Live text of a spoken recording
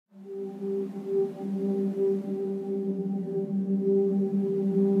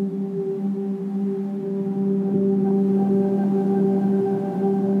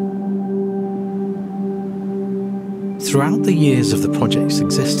Throughout the years of the project's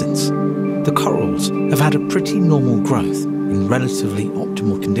existence, the corals have had a pretty normal growth in relatively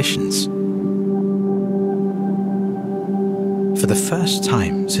optimal conditions. For the first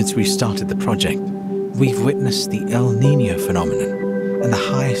time since we started the project, we've witnessed the El Niño phenomenon, and the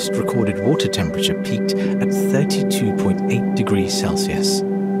highest recorded water temperature peaked at 32.8 degrees Celsius.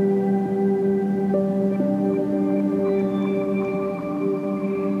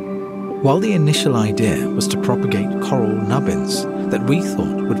 While the initial idea was to propagate coral nubbins that we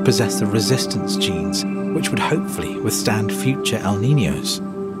thought would possess the resistance genes which would hopefully withstand future El Niños,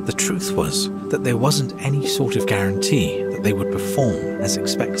 the truth was that there wasn't any sort of guarantee that they would perform as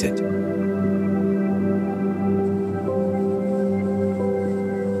expected.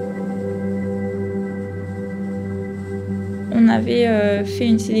 On avait fait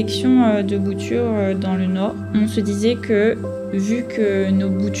une sélection de boutures dans le nord. On se disait que, vu que nos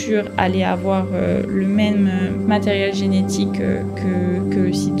boutures allaient avoir le même matériel génétique que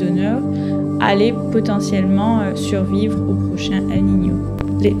le site donneur, allaient potentiellement survivre au prochain El Niño.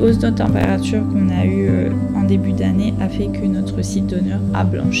 Les hausses de température qu'on a eues en début d'année a fait que notre site donneur a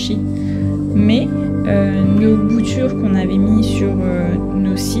blanchi. Mais nos boutures qu'on avait mis sur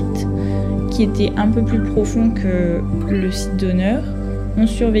nos sites, qui étaient un peu plus profonds que le site donneur, ont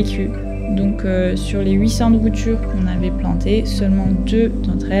survécu. Donc sur les 800 boutures qu'on avait plantées, seulement 2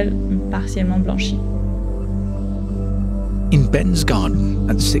 d'entre elles ont partiellement blanchi. In Ben's garden,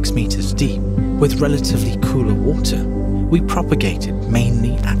 at 6 meters deep, with relatively cooler water, we propagated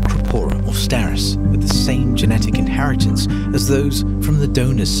mainly Acropora austeris with the same genetic inheritance as those from the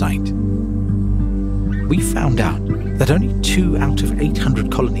donor's site. We found out that only 2 out of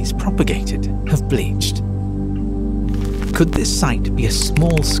 800 colonies propagated have bleached. Could this site be a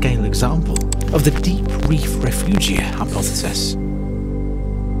small-scale example of the deep reef refugia hypothesis?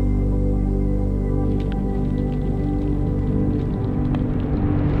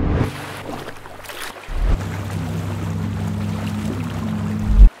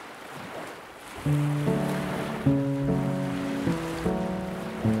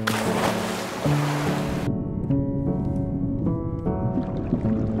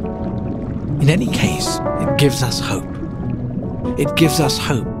 In any case, it gives us hope. It gives us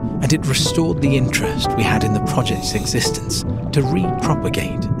hope, and it restored the interest we had in the project's existence to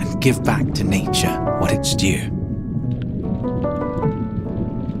repropagate and give back to nature what it's due.